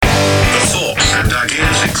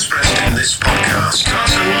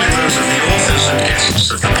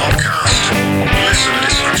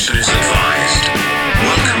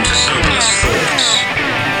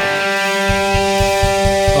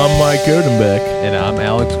Mike Odenbeck. And I'm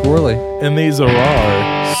Alex Corley. And these are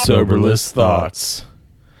our Soberless Thoughts.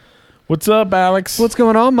 What's up, Alex? What's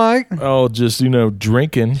going on, Mike? Oh, just,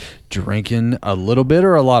 drinking. Drinking a little bit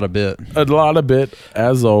or a lot of bit? A lot of bit,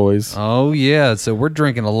 as always. Oh, yeah. So we're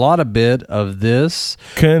drinking a lot of bit of this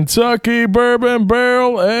Kentucky Bourbon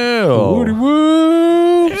Barrel Ale. Woody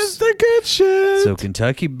Woops. It's the good shit. So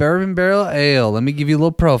Kentucky Bourbon Barrel Ale. Let me give you a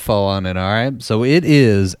little profile on it, all right? So it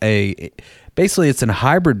is basically it's a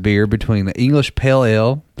hybrid beer between the English Pale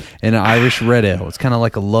Ale and an Irish Red Ale. It's kind of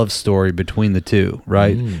like a love story between the two,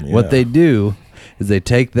 right? Yeah. What they do is they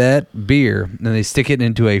take that beer and they stick it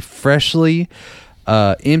into a freshly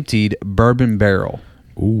emptied bourbon barrel.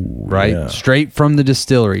 Ooh, right? yeah. Straight from the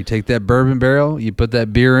distillery. Take that bourbon barrel, you put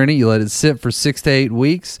that beer in it, you let it sit for 6 to 8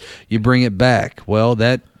 weeks, you bring it back. Well,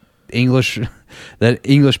 that English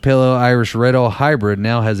Pale Ale Irish Red Ale hybrid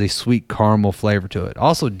now has a sweet caramel flavor to it.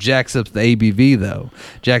 Also jacks up the ABV though.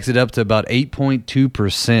 Jacks it up to about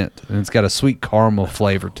 8.2%, and it's got a sweet caramel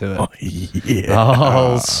flavor to it. Oh, yeah.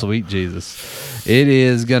 Oh, sweet Jesus. It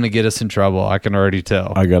is going to get us in trouble. I can already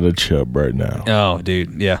tell. I got a chub right now. Oh,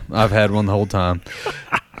 dude. Yeah, I've had one the whole time.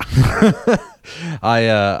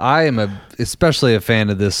 I am especially a fan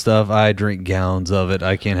of this stuff. I drink gallons of it.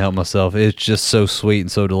 I can't help myself. It's just so sweet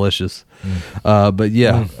and so delicious. But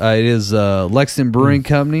yeah, it is Lexington Brewing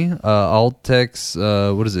Company,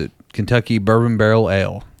 Altex, what is it? Kentucky Bourbon Barrel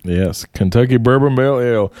Ale. Yes, Kentucky Bourbon Barrel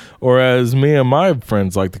Ale, or as me and my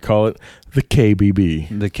friends like to call it, the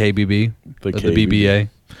KBB. The KBB? The BBA?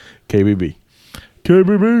 KBB.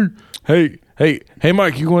 KBB. Hey,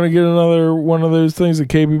 Mike, you want to get another one of those things at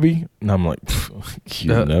KBB? And I'm like,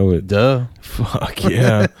 you know it. Duh. Fuck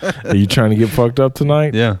yeah. Are you trying to get fucked up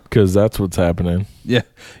tonight? Yeah. Because that's what's happening. Yeah.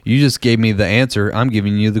 You just gave me the answer. I'm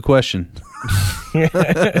giving you the question.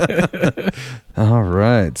 All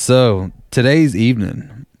right. So today's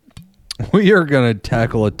evening, we are going to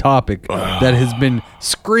tackle a topic that has been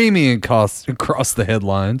screaming across the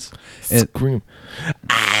headlines. Scream.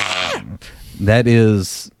 That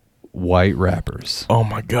is white rappers. Oh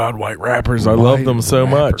my God, white rappers. I love them so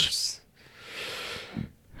much.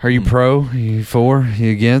 Are you pro? Are you for? Are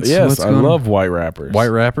you against? Yes, I love white rappers. White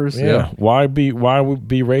rappers? Yeah. Why would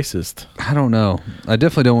be racist? I don't know. I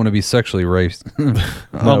definitely don't want to be sexually raped. I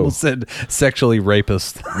almost said sexually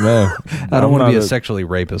rapist. No. I don't want to be a sexually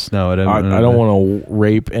rapist. No, I don't. I don't want to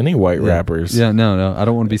rape any white rappers. Yeah, no. I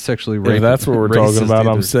don't want to be sexually rapist. If that's what we're talking about,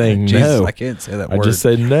 I'm saying Jesus, no. I can't say that word. I just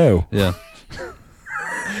said no. Yeah.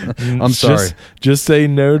 I'm sorry. Just say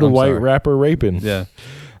no to white rapper raping. Yeah.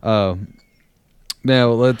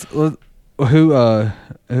 Now let's who's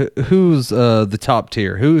the top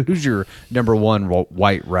tier? Who's your number one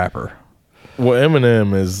white rapper? Well,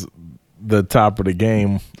 Eminem is the top of the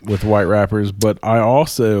game with white rappers, but I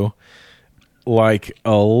also like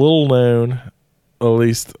a little known, at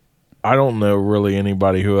least I don't know really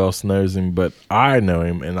anybody who else knows him, but I know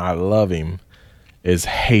him and I love him, is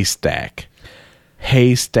Haystack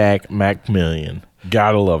Macmillan.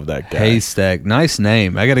 Gotta love that guy. Haystack, nice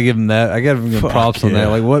name. I gotta give him that. I gotta give him props on that.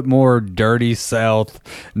 Like, what more dirty South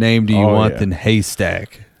name do you want than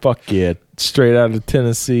Haystack? Fuck yeah, straight out of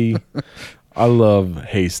Tennessee. I love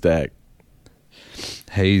Haystack.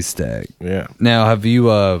 Yeah. Now, have you?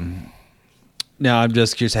 Now, I'm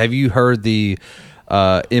just curious. Have you heard the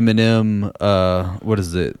Eminem? What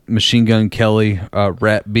is it? Machine Gun Kelly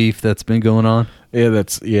rap beef that's been going on?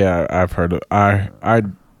 Yeah, I've heard it. I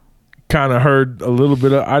kind of heard a little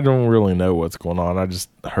bit of, I don't really know what's going on. I just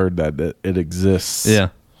heard that it exists. Yeah.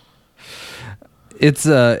 It's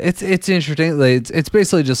interesting. Like, it's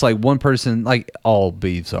basically just like one person, like all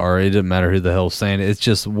beefs are. It doesn't matter who the hell's saying it. It's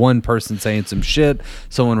just one person saying some shit,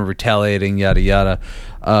 someone retaliating, yada yada.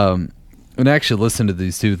 And I actually listened to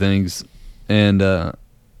these two things, and I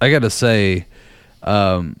got to say,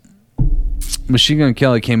 Machine Gun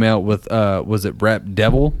Kelly came out with was it Rap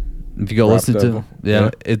Devil? If you go Rap listen Devil. to,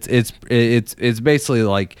 yeah, it's basically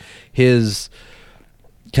like his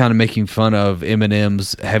kind of making fun of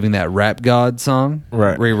Eminem's having that Rap God song,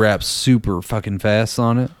 right? Where he raps super fucking fast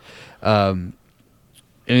on it. And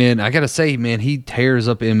I gotta say, man, he tears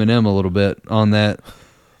up Eminem a little bit on that.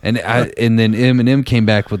 And then Eminem came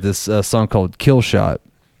back with this song called Kill Shot,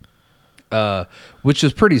 which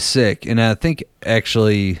is pretty sick. And I think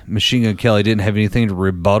actually Machine Gun Kelly didn't have anything to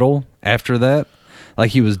rebuttal after that.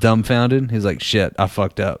 Like, he was dumbfounded. He's like, shit, I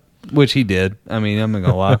fucked up. Which he did. I mean, I'm not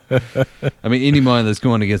gonna lie. I mean, anybody that's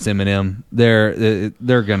going against Eminem,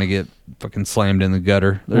 they're gonna get fucking slammed in the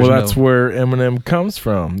gutter. That's where Eminem comes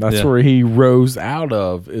from. That's where he rose out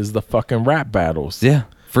of, is the fucking rap battles. Yeah,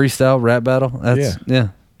 freestyle rap battle.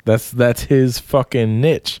 That's That's his fucking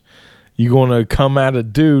niche. You're going to come at a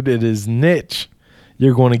dude at his niche.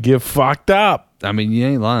 You're going to get fucked up. I mean, you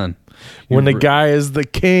ain't lying. When the guy is the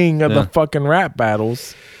king of the fucking rap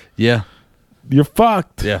battles, yeah, you're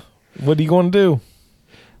fucked. Yeah. What are you going to do?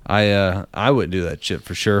 I wouldn't do that shit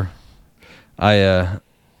for sure. I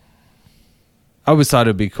always thought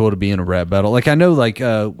it'd be cool to be in a rap battle. Like, I know, like,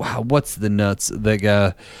 wow, what's the nuts? That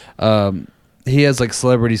guy, he has, like,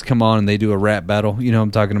 celebrities come on and they do a rap battle. You know what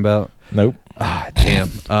I'm talking about? Nope. Ah, damn.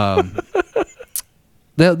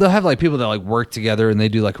 They'll have, like, people that, like, work together and they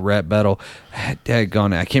do, like, a rap battle.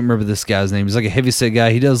 Daggone it. I can't remember this guy's name. He's, like, a heavyset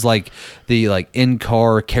guy. He does, like, the, like,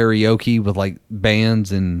 in-car karaoke with, like,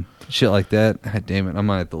 bands and shit like that. God damn it. I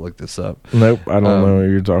might have to look this up. Nope. I don't know what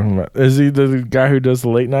you're talking about. Is he the guy who does the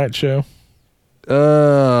late night show?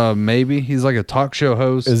 Maybe. He's, like, a talk show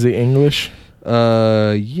host. Is he English?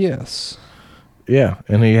 Yes. Yeah,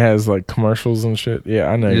 and he has, like, commercials and shit. Yeah,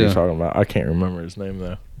 I know who Yeah. you're talking about. I can't remember his name,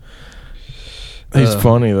 though. He's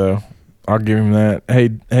funny, though. I'll give him that. Hey,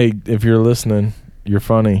 if you're listening, you're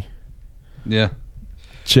funny. Yeah.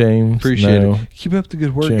 James. Appreciate it. Keep up the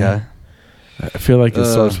good work, James. guy. I feel like it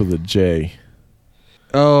starts with a J.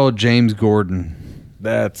 Oh, James Gordon.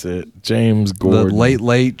 That's it. James Gordon. The Late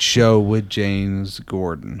Late Show with James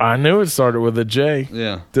Gordon. I knew it started with a J.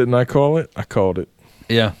 Yeah. Didn't I call it? I called it.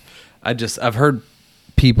 Yeah. I've heard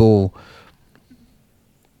people,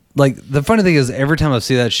 like, the funny thing is every time I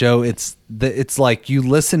see that show, it's like you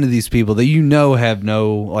listen to these people that have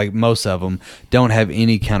no, like, most of them don't have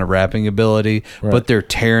any kind of rapping ability, Right. but they're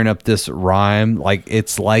tearing up this rhyme like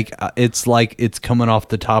it's coming off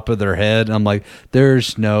the top of their head. I'm like,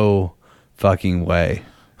 there's no fucking way.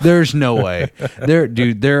 There's no way.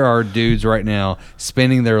 There are dudes right now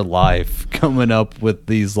spending their life coming up with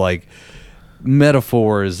these, like,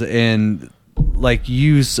 metaphors and, like,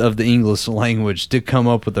 use of the English language to come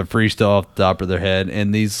up with a freestyle off the top of their head.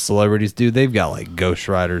 And these celebrities, dude, they've got, like,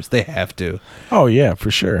 ghostwriters. They have to. Oh, yeah,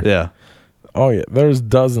 for sure. Yeah. Oh, yeah. There's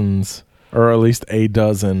dozens, or at least a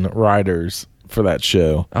dozen writers for that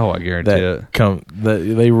show. Oh, I guarantee it.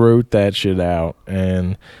 They wrote that shit out,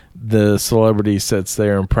 and the celebrity sits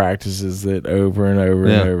there and practices it over and over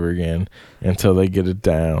and over again until they get it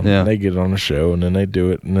down. Yeah. They get on a show, and then they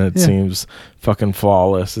do it, and it seems fucking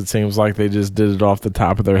flawless. It seems like they just did it off the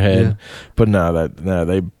top of their head. Yeah. But no,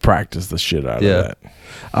 they practice the shit out of that.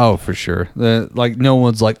 Oh, for sure. Like, no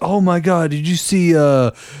one's like, oh my God, did you see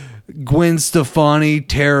Gwen Stefani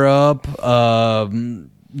tear up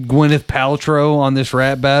Gwyneth Paltrow on this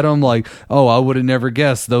rap battle? I'm like, oh, I would have never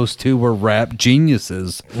guessed those two were rap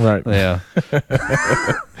geniuses. Right. Yeah.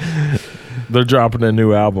 They're dropping a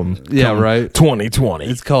new album. Yeah, right. 2020.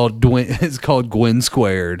 It's called Gwen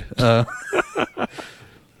Squared. I'm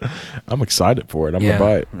excited for it. I'm gonna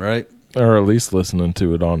buy it, right? or at least listening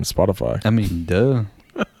to it on Spotify. I mean, duh.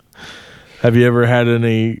 Have you ever had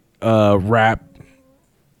any rap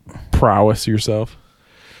prowess yourself?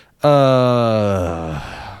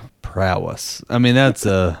 Prowess. I mean, that's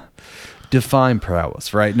define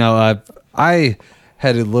prowess, right? No, I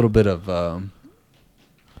had a little bit of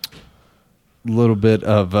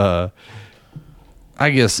I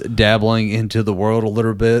guess dabbling into the world a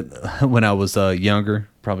little bit when I was younger,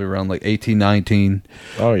 probably around like 18, 19.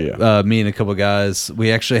 Oh yeah. Me and a couple guys,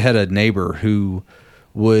 we actually had a neighbor who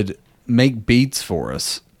would make beats for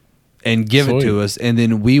us and give it to us, and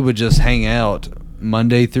then we would just hang out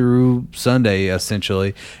Monday through Sunday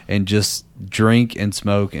essentially and just drink and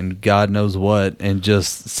smoke and God knows what, and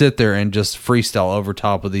just sit there and just freestyle over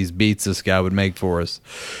top of these beats this guy would make for us.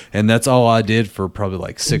 And that's all I did for probably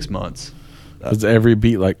like 6 months. Was every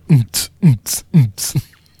beat like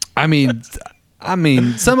I mean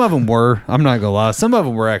some of them were, I'm not gonna lie, some of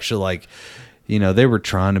them were actually like, you know, they were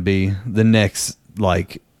trying to be the next,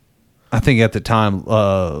 like, I think at the time,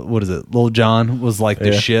 what is it? Lil Jon was like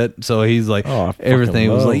the shit. So he's like,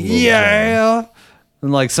 everything was like, yeah.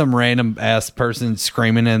 And like some random ass person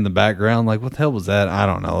screaming in the background. Like, what the hell was that? I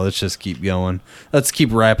don't know. Let's just keep going. Let's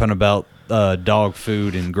keep rapping about dog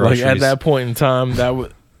food and groceries. like at that point in time, that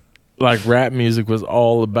was like rap music was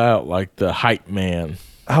all about like the hype man.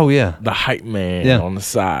 Oh yeah, the hype man on the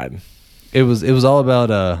side. It was all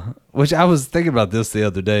about which I was thinking about this the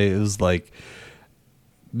other day. It was like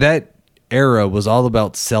that era was all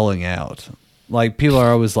about selling out. Like, people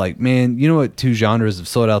are always like, man, you know what two genres have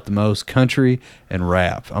sold out the most? Country and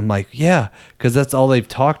rap. I'm like, yeah, because that's all they've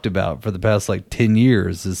talked about for the past like 10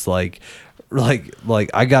 years. It's like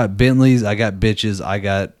I got Bentleys, I got bitches, I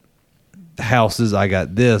got houses, I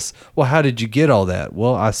got this. Well, how did you get all that?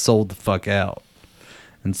 Well, I sold the fuck out.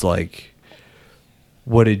 And it's like,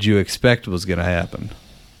 what did you expect was going to happen?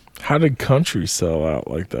 How did country sell out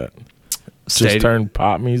like that? just turned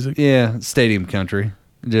pop music. Yeah, stadium country.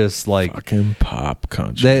 Just like fucking pop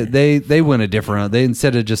country. They went a different. They,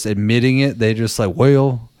 instead of just admitting it, they just like,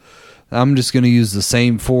 well, I'm just going to use the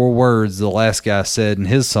same 4 words the last guy said in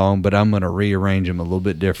his song, but I'm going to rearrange them a little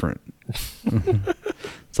bit different.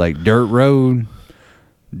 It's like dirt road,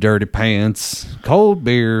 dirty pants, cold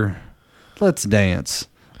beer, let's dance.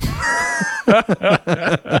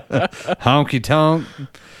 Honky tonk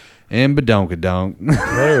and badonkadonk.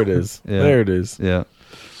 There it is. Yeah. There it is. Yeah.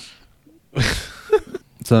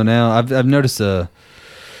 So now I've noticed a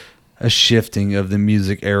shifting of the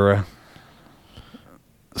music era.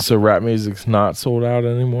 So rap music's not sold out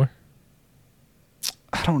anymore?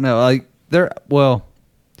 I don't know. Like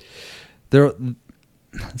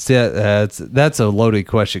see, that's a loaded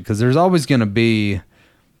question because there's always going to be,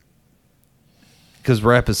 because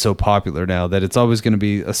rap is so popular now that it's always going to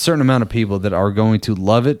be a certain amount of people that are going to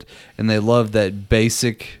love it, and they love that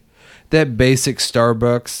basic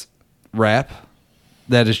Starbucks rap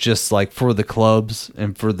that is just like for the clubs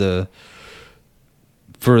and for the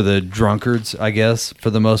drunkards, I guess, for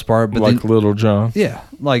the most part. But like Little John. Yeah,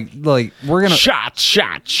 like we're gonna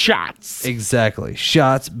shots. Exactly,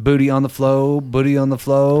 shots, booty on the flow.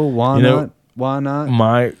 Why not? Why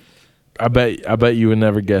not? I bet you would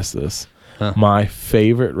never guess this. Huh. My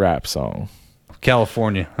favorite rap song,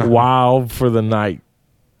 California, Wild for the Night.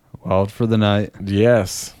 Wild for the Night.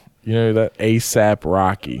 Yes, you know that ASAP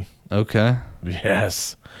Rocky. Okay.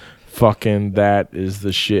 Yes. Fucking that is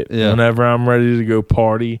the shit. Yeah. Whenever I'm ready to go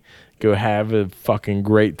party, go have a fucking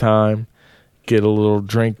great time, get a little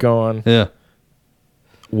drink on. Yeah.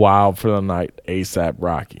 Wild for the Night, ASAP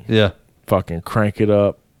Rocky. Yeah. Fucking crank it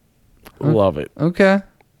up. Love it. Okay.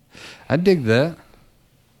 I dig that.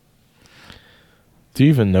 Do you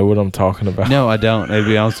even know what I'm talking about? No, I don't. To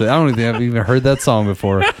be honest with you, I don't even think I've even heard that song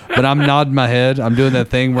before. But I'm nodding my head. I'm doing that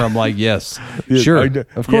thing where I'm like, yes, sure.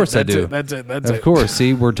 Of course I do. That's it. Of course.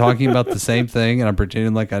 See, we're talking about the same thing, and I'm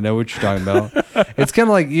pretending like I know what you're talking about. It's kind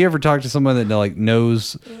of like, you ever talk to someone that like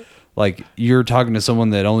knows, like you're talking to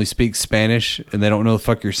someone that only speaks Spanish and they don't know the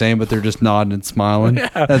fuck you're saying, but they're just nodding and smiling.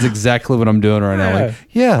 Yeah. That's exactly what I'm doing right now. Like,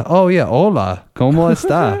 yeah, oh yeah, hola, ¿cómo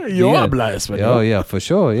está? Yo Yeah. habla español. Oh yeah, for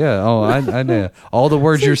sure. Yeah. Oh, I know. All the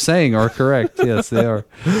words you're saying are correct. Yes, they are.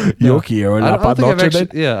 Yo quiero la I don't think I've panoche.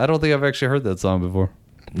 actually, I don't think I've actually heard that song before.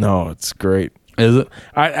 No, it's great. Is it?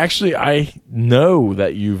 I know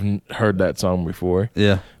that you've heard that song before.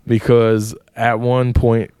 Yeah. Because at one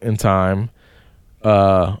point in time,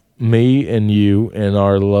 me and you and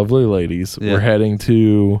our lovely ladies were heading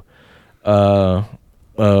to a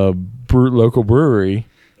local brewery,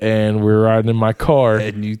 and we were riding in my car,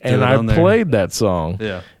 and I played that song.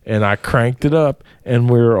 Yeah. And I cranked it up, and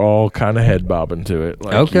we were all kind of head bobbing to it.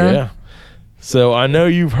 Like, okay. Yeah. So I know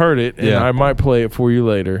you've heard it, and I might play it for you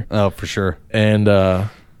later. Oh, for sure. And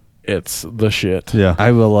it's the shit. Yeah.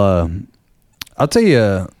 I will. I'll tell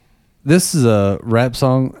you. This is a rap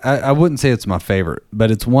song. I wouldn't say it's my favorite, but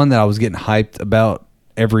it's one that I was getting hyped about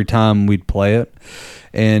every time we'd play it.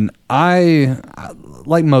 And I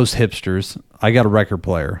like most hipsters, I got a record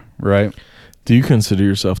player, right? Do you consider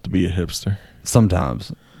yourself to be a hipster?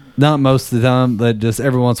 Sometimes. Not most of the time, but just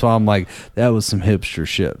every once in a while I'm like, that was some hipster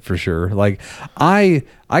shit for sure. Like I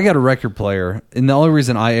got a record player, and the only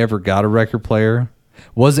reason I ever got a record player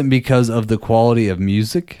wasn't because of the quality of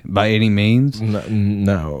music by any means.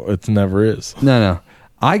 No, it never is. No.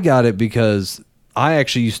 I got it because I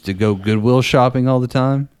actually used to go Goodwill shopping all the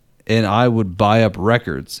time, and I would buy up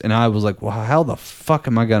records, and I was like, well, how the fuck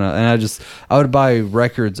am I gonna? And I would buy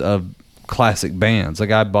records of classic bands.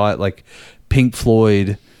 Like I bought like Pink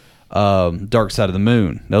Floyd, Dark Side of the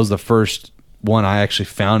Moon. That was the first one I actually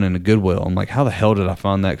found in a Goodwill. I'm like, how the hell did I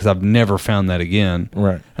find that? Because I've never found that again.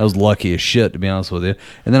 Right. I was lucky as shit, to be honest with you.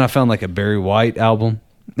 And then I found like a Barry White album.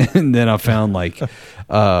 And then I found like,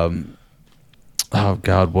 oh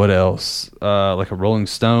God, what else? Like a Rolling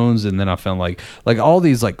Stones. And then I found like all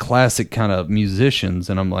these like classic kind of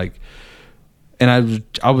musicians. And I'm like, and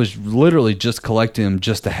I was literally just collecting them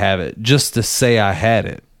just to have it, just to say I had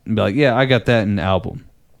it. And be like, yeah, I got that in an album.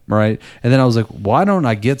 Right. And then I was like, why don't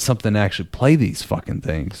I get something to actually play these fucking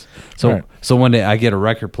things? So one day I get a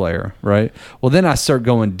record player. Right. Well, then I start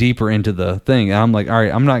going deeper into the thing. And I'm like, all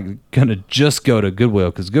right, I'm not going to just go to Goodwill,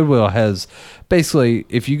 because Goodwill has basically,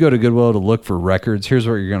 if you go to Goodwill to look for records, here's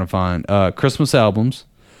what you're going to find. Christmas albums,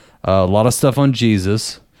 a lot of stuff on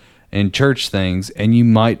Jesus and church things, and you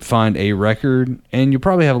might find a record, and you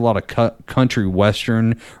probably have a lot of country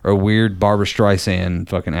western or weird Barbra Streisand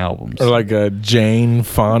fucking albums, or like a Jane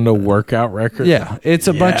Fonda workout record. Yeah, it's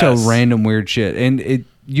a bunch of random weird shit, and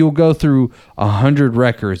you'll go through 100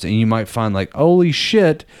 records, and you might find like, holy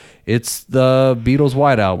shit, it's the Beatles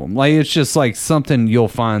White Album. Like, it's just like something you'll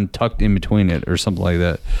find tucked in between it or something like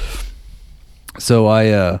that. So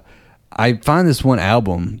I find this one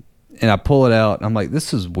album and I pull it out. And I'm like,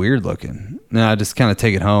 this is weird looking. And I just kind of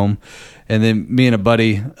take it home. And then me and a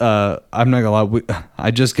buddy, I'm not gonna lie,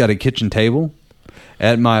 I just got a kitchen table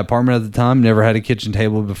at my apartment at the time. Never had a kitchen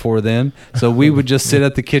table before then. So we would just sit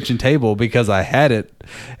at the kitchen table because I had it,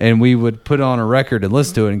 and we would put on a record and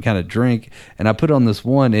listen to it and kind of drink. And I put on this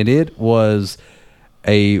one, and it was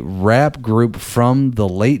a rap group from the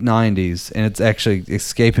late 90s, and it's actually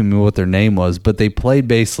escaping me what their name was, but they played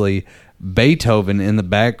basically Beethoven in the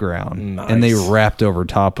background. Nice. And they rapped over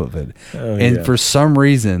top of it. Oh, and yeah. for some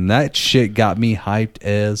reason, that shit got me hyped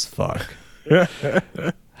as fuck.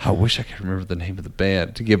 I wish I could remember the name of the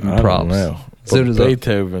band to give them props. I don't know. So But does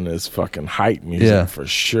Beethoven is fucking hype music for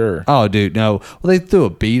sure. Oh, dude, no. Well, they threw a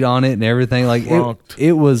beat on it and everything. Like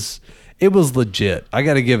it was legit. I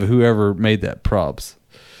got to give whoever made that props.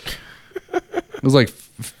 It was like,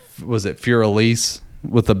 was it Fur Elise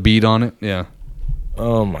with a beat on it? Yeah.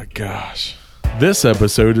 Oh my gosh. This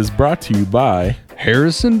episode is brought to you by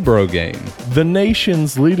Harrison Brogain, the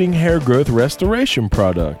nation's leading hair growth restoration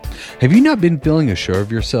product. Have you not been feeling assured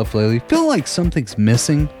of yourself lately? Feel like something's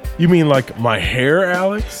missing? You mean like my hair,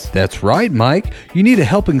 Alex? That's right, Mike. You need a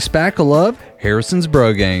helping spackle of Harrison's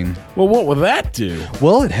Brogain. Well, what will that do?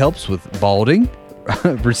 Well, it helps with balding,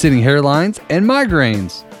 receding hairlines, and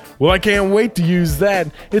migraines. Well, I can't wait to use that.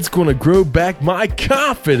 It's going to grow back my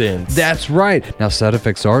confidence. That's right. Now, side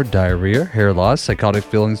effects are diarrhea, hair loss, psychotic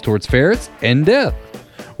feelings towards ferrets, and death.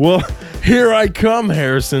 Well, here I come,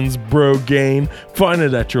 Harrison's Brogain. Find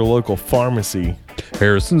it at your local pharmacy.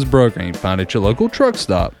 Harrison's Brogain. Find it at your local truck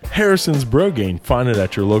stop. Harrison's Brogain. Find it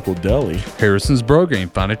at your local deli. Harrison's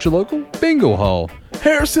Brogain. Find it at your local bingo hall.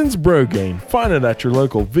 Harrison's Brogain. Find it at your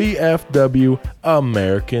local VFW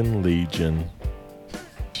American Legion.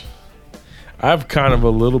 I have kind of a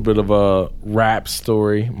little bit of a rap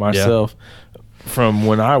story myself from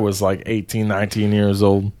when I was like 18, 19 years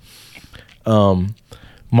old.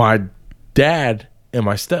 My dad and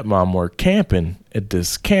my stepmom were camping at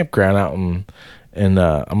this campground out in I'm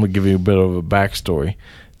going to give you a bit of a backstory.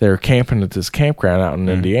 They were camping at this campground out in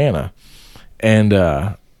Indiana. And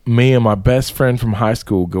me and my best friend from high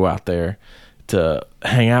school go out there to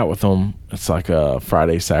hang out with them. It's like a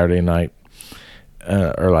Friday, Saturday night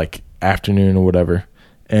or like afternoon or whatever,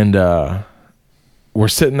 and we're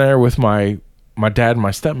sitting there with my dad and my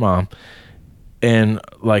stepmom, and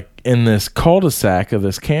like in this cul-de-sac of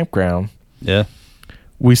this campground,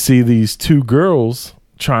 we see these two girls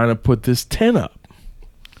trying to put this tent up,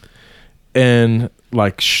 and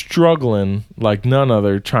like struggling like none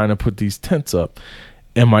other trying to put these tents up.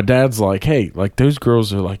 And my dad's like, hey, like those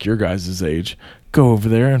girls are like your guys' age, go over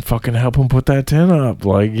there and fucking help them put that tent up,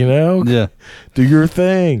 like, you know, do your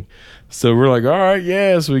thing. So we're like, all right,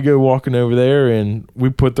 yeah. So we go walking over there and we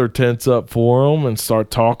put their tents up for them and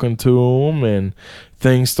start talking to them, and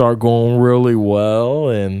things start going really well.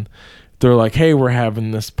 And they're like, hey, we're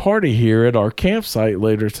having this party here at our campsite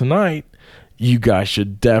later tonight. You guys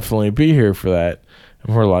should definitely be here for that.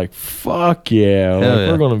 And we're like, fuck yeah,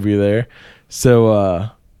 we're going to be there.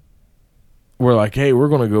 So we're like, hey, we're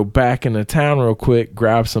going to go back into town real quick,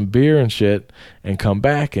 grab some beer and shit, and come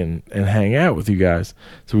back and hang out with you guys.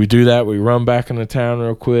 So we do that. We run back into town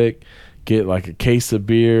real quick, get like a case of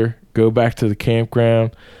beer, go back to the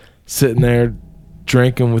campground, sitting there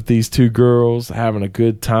drinking with these two girls, having a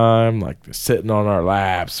good time, like sitting on our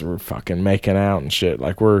laps. We're fucking making out and shit.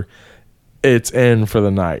 Like it's in for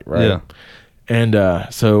the night, right? Yeah.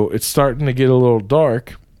 And so it's starting to get a little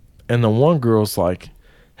dark, and the one girl's like,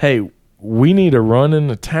 hey, we need to run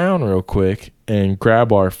into town real quick and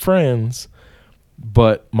grab our friends,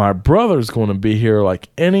 but my brother's going to be here like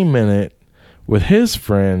any minute with his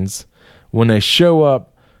friends. When they show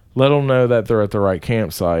up, let them know that they're at the right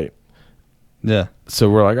campsite. Yeah. So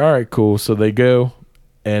we're like, all right, cool. So they go,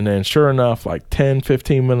 and then sure enough, like 10,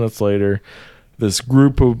 15 minutes later, this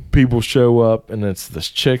group of people show up, and it's this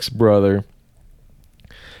chick's brother.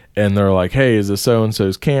 And they're like, hey, is this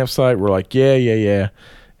so-and-so's campsite? We're like, yeah.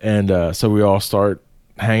 And so we all start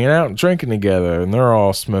hanging out and drinking together, and they're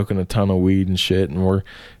all smoking a ton of weed and shit, and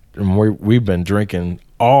we've been drinking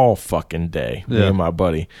all fucking day, me and my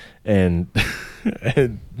buddy, and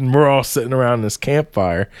we're all sitting around this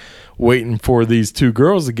campfire waiting for these two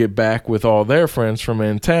girls to get back with all their friends from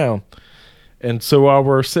in town. And so while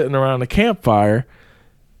we're sitting around the campfire,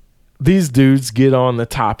 these dudes get on the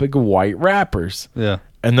topic of white rappers. Yeah.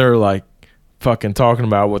 And they're like fucking talking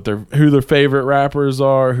about who their favorite rappers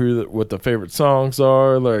are, what the favorite songs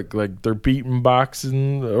are, like they're beating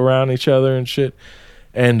boxing around each other and shit.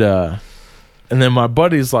 And then my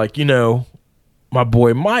buddy's like, my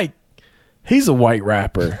boy Mike, he's a white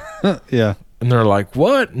rapper. Yeah. And they're like,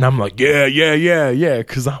 what? And I'm like, yeah,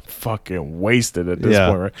 because I'm fucking wasted at this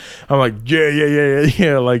point, right? I'm like,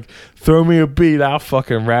 yeah. Like, throw me a beat, I'll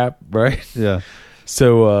fucking rap, right? Yeah.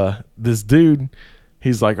 So this dude,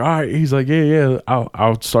 he's like, all right. He's like, yeah,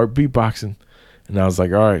 I'll start beatboxing. And I was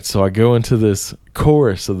like, all right. So I go into this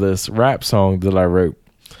chorus of this rap song that I wrote.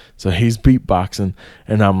 So he's beatboxing,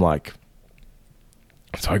 and I'm like,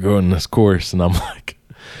 so I go in this chorus, and I'm like,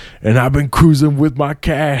 and I've been cruising with my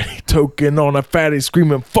caddy, toking on a fatty,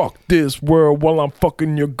 screaming, fuck this world while I'm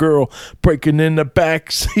fucking your girl, breaking in the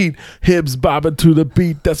backseat, hips bobbing to the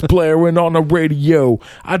beat that's blaring on the radio.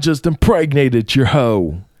 I just impregnated your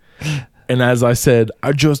hoe. And as I said,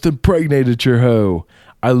 I just impregnated your hoe,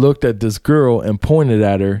 I looked at this girl and pointed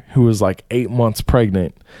at her, who was like 8 months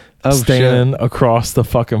pregnant, standing across the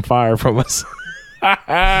fucking fire from us.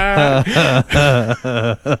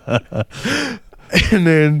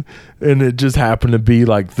 And it just happened to be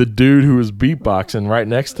like the dude who was beatboxing right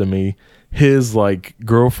next to me, his like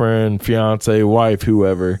girlfriend, fiance, wife,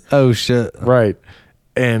 whoever. Oh shit. Right.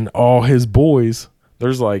 And all his boys,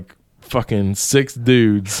 there's like fucking 6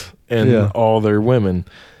 dudes and all their women.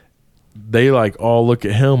 They like all look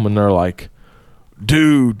at him and they're like,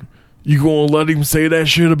 dude, you gonna let him say that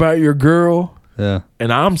shit about your girl? Yeah.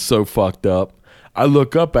 And I'm so fucked up. I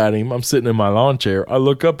look up at him. I'm sitting in my lawn chair. I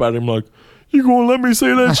look up at him like, you gonna let me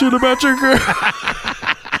say that shit about your girl?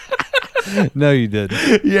 No, you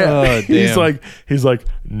didn't. Yeah. Oh, damn. He's like,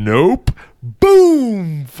 nope.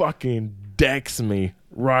 Boom. Fucking decks me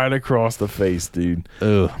right across the face, dude.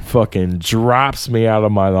 Ugh. Fucking drops me out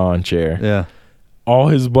of my lawn chair. Yeah. All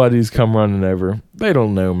his buddies come running over. They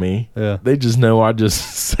don't know me. Yeah. They just know I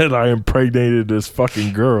just said I impregnated this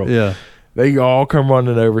fucking girl. Yeah. They all come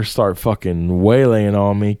running over, start fucking waylaying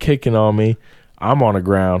on me, kicking on me. I'm on the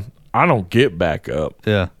ground. I don't get back up.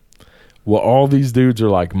 Yeah. Well, all these dudes are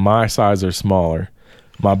like my size or smaller.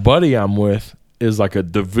 My buddy I'm with is like a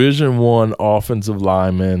Division I offensive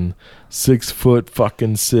lineman,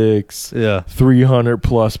 6'6", Yeah. 300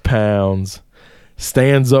 plus pounds,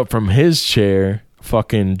 stands up from his chair,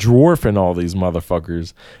 fucking dwarfing all these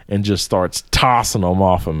motherfuckers, and just starts tossing them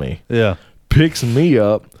off of me. Yeah. Picks me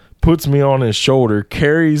up, puts me on his shoulder,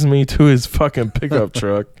 carries me to his fucking pickup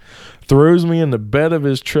truck, throws me in the bed of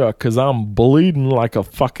his truck because I'm bleeding like a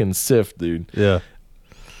fucking sift, dude. Yeah.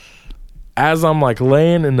 As I'm like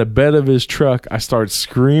laying in the bed of his truck, I start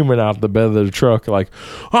screaming out the bed of the truck like,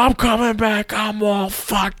 I'm coming back. I'm all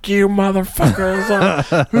fuck you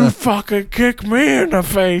motherfuckers. Who fucking kicked me in the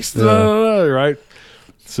face? Yeah. Right?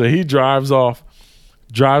 So he drives off,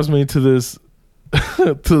 drives me to this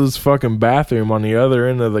to this fucking bathroom on the other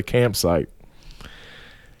end of the campsite.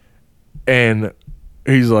 And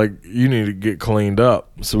he's like, you need to get cleaned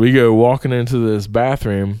up. So we go walking into this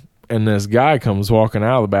bathroom, and this guy comes walking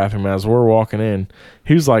out of the bathroom as we're walking in.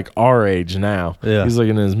 He's like our age now. Yeah. He's like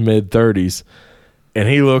in his mid-30s. And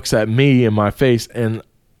he looks at me in my face, and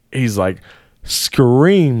he's like,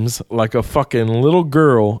 screams like a fucking little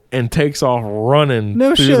girl and takes off running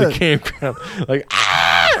through the campground. Like,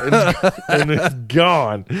 and it's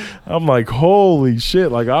gone. I'm like, holy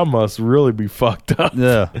shit, like I must really be fucked up.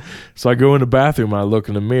 Yeah. So I go in the bathroom, I look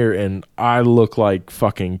in the mirror, and I look like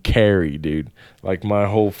fucking Carrie, dude. Like my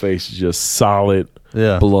whole face is just solid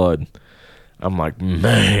blood. I'm like,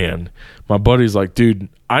 man. My buddy's like, dude,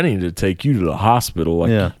 I need to take you to the hospital.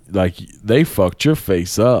 Like, like they fucked your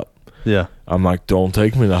face up. Yeah. I'm like, don't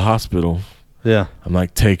take me to the hospital. Yeah. I'm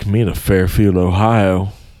like, take me to Fairfield, Ohio.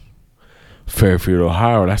 Fairfield,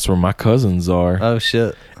 Ohio, that's where my cousins are. Oh,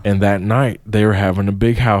 shit. And that night, they were having a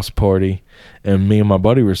big house party. And me and my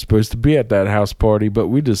buddy were supposed to be at that house party, but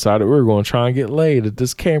we decided we were going to try and get laid at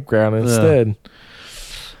this campground instead.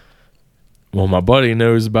 Well, my buddy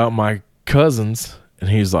knows about my cousins, and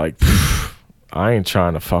he's like, I ain't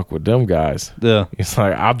trying to fuck with them guys. Yeah. He's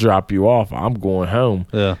like, I'll drop you off. I'm going home.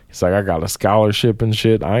 Yeah. He's like, I got a scholarship and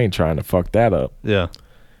shit. I ain't trying to fuck that up. Yeah.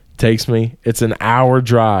 Takes me. It's an hour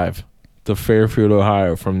drive to Fairfield,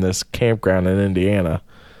 Ohio from this campground in Indiana.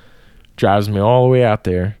 Drives me all the way out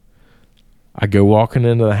there. I go walking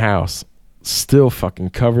into the house, still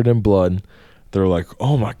fucking covered in blood. They're like,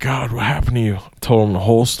 oh my God, what happened to you? I told them the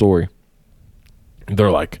whole story.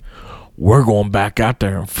 They're like, we're going back out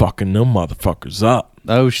there and fucking them motherfuckers up.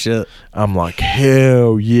 Oh, shit. I'm like,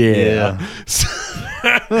 hell yeah.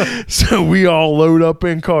 So we all load up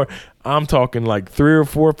in car. I'm talking like 3 or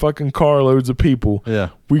 4 fucking carloads of people. Yeah.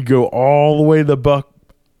 We go all the way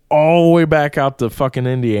all the way back out to fucking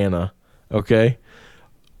Indiana. Okay?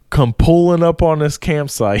 Come pulling up on this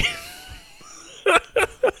campsite.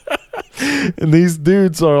 And these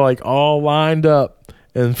dudes are like all lined up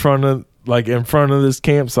in front of this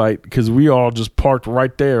campsite because we all just parked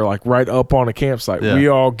right there, like right up on a campsite. Yeah. We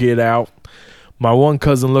all get out. My one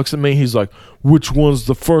cousin looks at me. He's like, which one's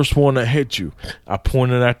the first one that hit you? I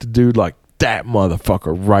pointed at the dude like, that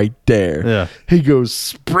motherfucker right there. Yeah. He goes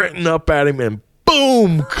sprinting up at him and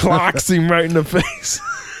boom, clocks him right in the face.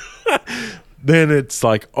 Then it's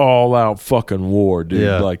like all out fucking war, dude.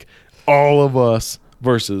 Yeah. Like all of us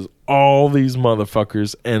versus all these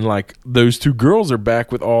motherfuckers, and like those two girls are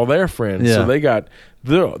back with all their friends. Yeah. So they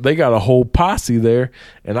got a whole posse there,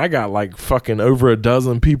 and I got like fucking over a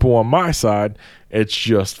dozen people on my side. It's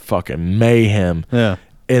just fucking mayhem. Yeah.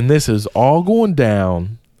 And this is all going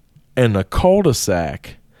down in a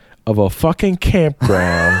cul-de-sac of a fucking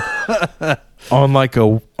campground on like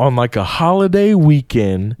a holiday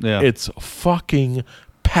weekend. Yeah. It's fucking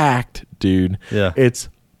packed, dude. Yeah. It's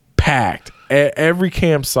packed. Every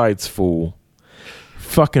campsite's full.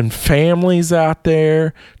 Fucking families out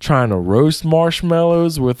there trying to roast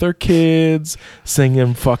marshmallows with their kids,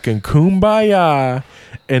 singing fucking Kumbaya,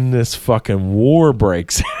 and this fucking war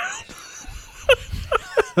breaks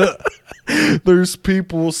out. There's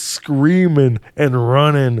people screaming and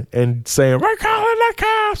running and saying, we're calling the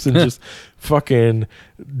cops, and just fucking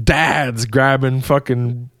dads grabbing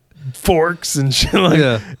fucking forks and shit. Like,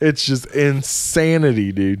 Yeah. It's just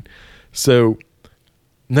insanity, dude. So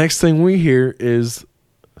next thing we hear is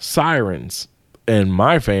sirens. In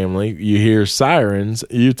my family, you hear sirens,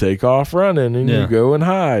 you take off running and Yeah. you go and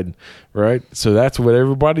hide, right? So that's what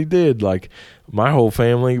everybody did. Like my whole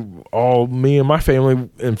family, all me and my family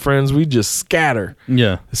and friends, we just scatter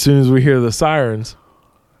Yeah. as soon as we hear the sirens.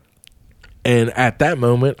 And at that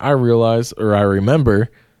moment, I remember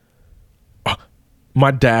my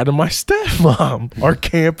dad and my stepmom are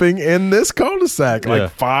camping in this cul-de-sac, Yeah.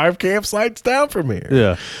 like 5 campsites down from here.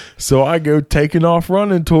 Yeah. So I go taking off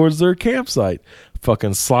running towards their campsite,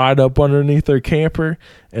 fucking slide up underneath their camper,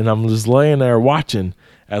 and I'm just laying there watching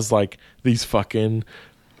as like these fucking,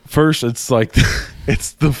 first it's like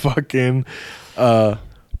it's the fucking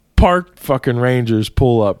park fucking rangers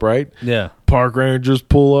pull up, right? Yeah. Park rangers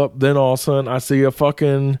pull up, then all of a sudden I see a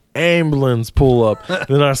fucking ambulance pull up,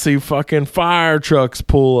 then I see fucking fire trucks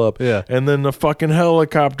pull up, Yeah. and then the fucking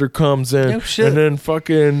helicopter comes in, Oh, shit. and then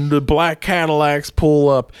fucking the black Cadillacs pull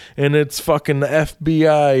up, and it's fucking the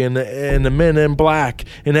FBI and the men in black,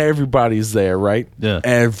 and everybody's there, right? Yeah.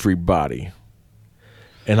 Everybody.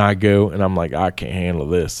 And I go and I'm like, I can't handle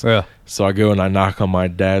this. Yeah. So I go and I knock on my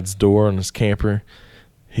dad's door on his camper.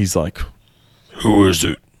 He's like, who is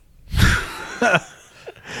it?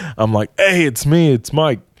 I'm like, hey, it's me, it's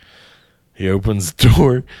Mike. He opens the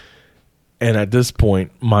door, and at this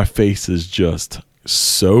point, my face is just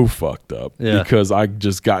so fucked up because I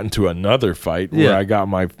just got into another fight where I got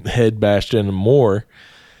my head bashed in more.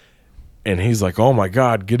 And he's like, oh my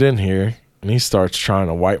God, get in here. And he starts trying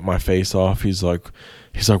to wipe my face off. He's like,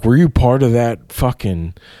 were you part of that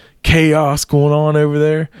fucking chaos going on over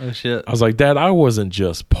there? Oh shit. I was like, Dad, I wasn't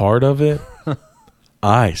just part of it.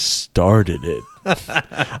 I started it.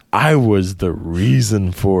 I was the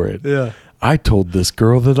reason for it. Yeah. I told this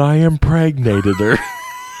girl that I impregnated her.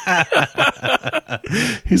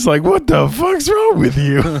 He's like, what the fuck's wrong with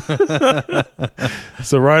you?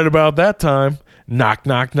 So right about that time, knock,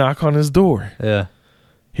 knock, knock on his door. Yeah.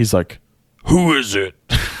 He's like, who is it?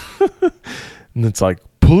 And it's like,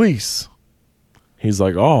 police. He's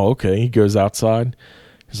like, oh, okay. He goes outside.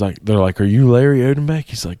 They're like, are you Larry Odenbeck?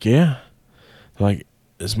 He's like, yeah. They're like,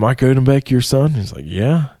 is Mike Odenbeck your son? He's like,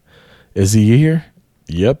 yeah. Is he here?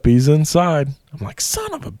 Yep, he's inside. I'm like,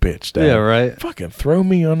 son of a bitch, Dad. Yeah, right. Fucking throw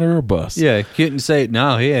me under a bus. Yeah, couldn't say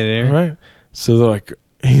no, he ain't there. Right. So they're like,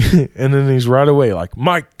 and then he's right away like,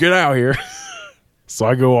 Mike, get out here. So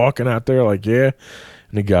I go walking out there like, yeah.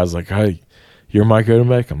 And the guy's like, hey, you're Mike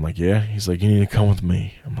Odenbeck? I'm like, yeah. He's like, you need to come with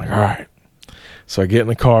me. I'm like, all right. So I get in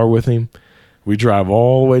the car with him. We drive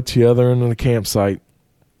all the way to the other end of the campsite.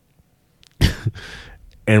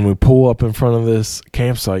 And we pull up in front of this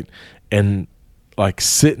campsite, and like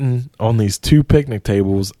sitting on these 2 picnic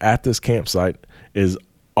tables at this campsite is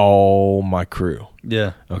all my crew.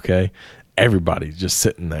 Yeah. Okay. Everybody's just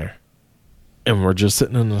sitting there. And we're just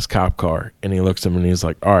sitting in this cop car, and he looks at me and he's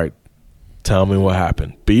like, all right, tell me what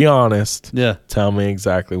happened. Be honest. Yeah. Tell me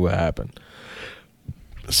exactly what happened.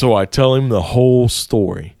 So I tell him the whole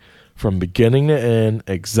story from beginning to end,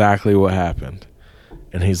 exactly what happened.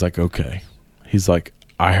 And he's like, okay. He's like,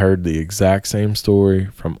 I heard the exact same story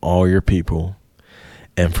from all your people.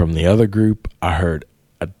 And from the other group, I heard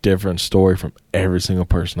a different story from every single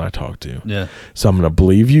person I talked to. Yeah. So I'm going to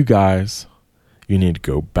believe you guys. You need to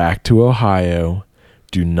go back to Ohio,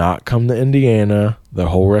 do not come to Indiana the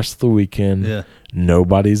whole rest of the weekend. Yeah.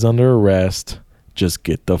 Nobody's under arrest. Just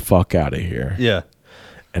get the fuck out of here. Yeah.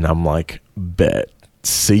 And I'm like, bet.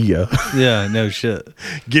 See ya. Yeah, no shit.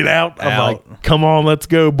 Get out. I'm Out. like, come on, let's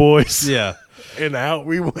go, boys. Yeah. And out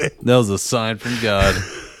we went. That was a sign from God.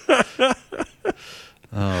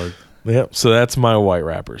 Oh, Yep. So that's my white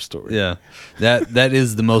rapper story. yeah. That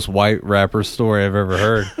is the most white rapper story I've ever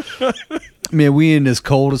heard. Man, we in this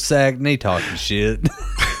cul-de-sac and they talking shit.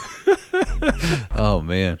 Oh,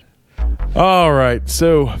 man. All right.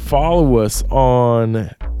 So follow us on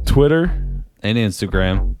Twitter And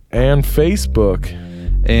Instagram. and Facebook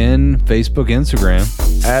And Facebook, Instagram.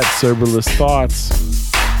 at Soberless Thoughts.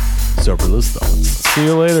 Soberless Thoughts. See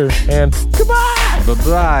you later. And goodbye.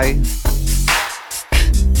 Bye-bye.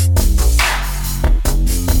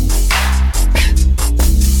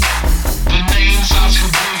 The name's Oscar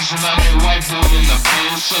Briggs and I'm a white boy in the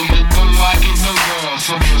pen. So you know I get no love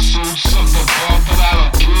from the suits of the bar, but I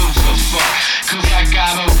don't give a fuck. Cause I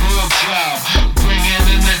got a real job, bringing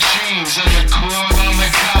in the cheese and the corn on the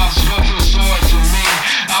cops. But it's hard to me,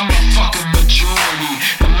 I'm a fucking majority.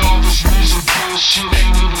 And all this music bullshit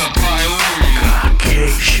ain't even a priority.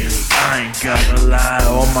 Caucasian, I ain't gotta lie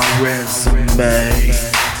on my resume.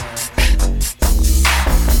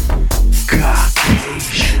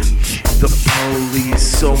 Caucasian, the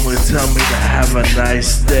police only tell me to have a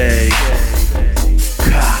nice day.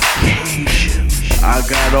 Caucasian, I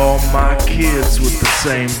got all my kids with the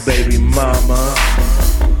same baby mama.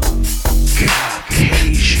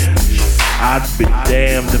 Caucasian, I'd be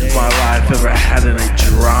damned if my life ever had any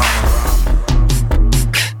drama.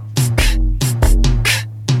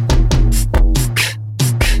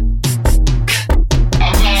 I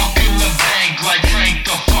walk in the bank like Frank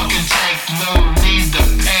the fucking tank. No need to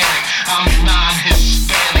panic. I'm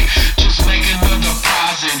non-Hispanic. Just making a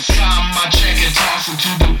deposit. Sign my check and toss it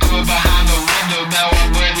to the girl behind the window. Now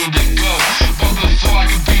I'm ready to go. But before I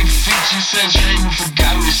could beat feet, she says you even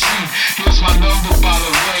forgot receipt. Here's my number, by the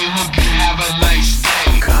way. Hope you have a nice day.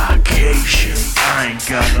 Caucasian, I ain't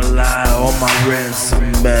gotta lie on my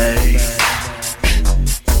resume.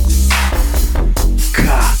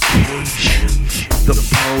 Caucasian, the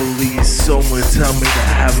police only tell me to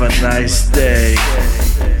have a nice day.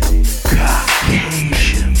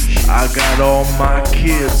 Caucasian, I got all my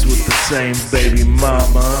kids with the same baby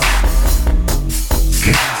mama.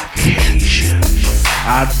 Caucasian,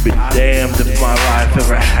 I'd be damned if my life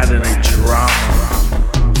ever had any drama.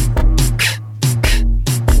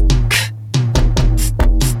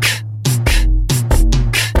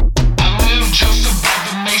 I live just above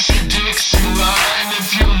the Mason-Dixon line. If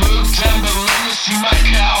you look down below, you see my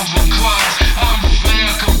Calvin Kleins. I'm fair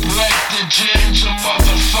complected, ginger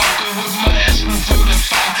motherfucker with my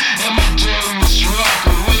SP35 and my Darius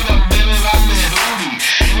Rucker. Wait a minute, I meant Hootie.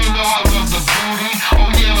 And you know I love the booty. Oh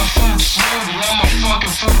yeah, the food smoothie. I'm a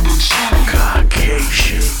fucking food booty.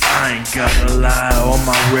 Caucasian, I ain't gotta lie on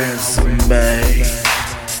my resume.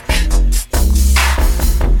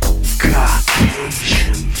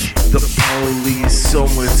 Caucasian, the police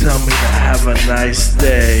only tell me to have a nice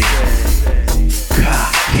day.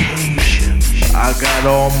 Caucasian, I got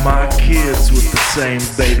all my kids with the same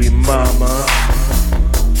baby mama.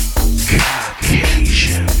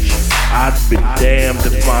 Caucasian, I'd be damned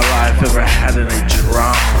if my life ever had any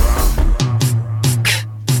drama.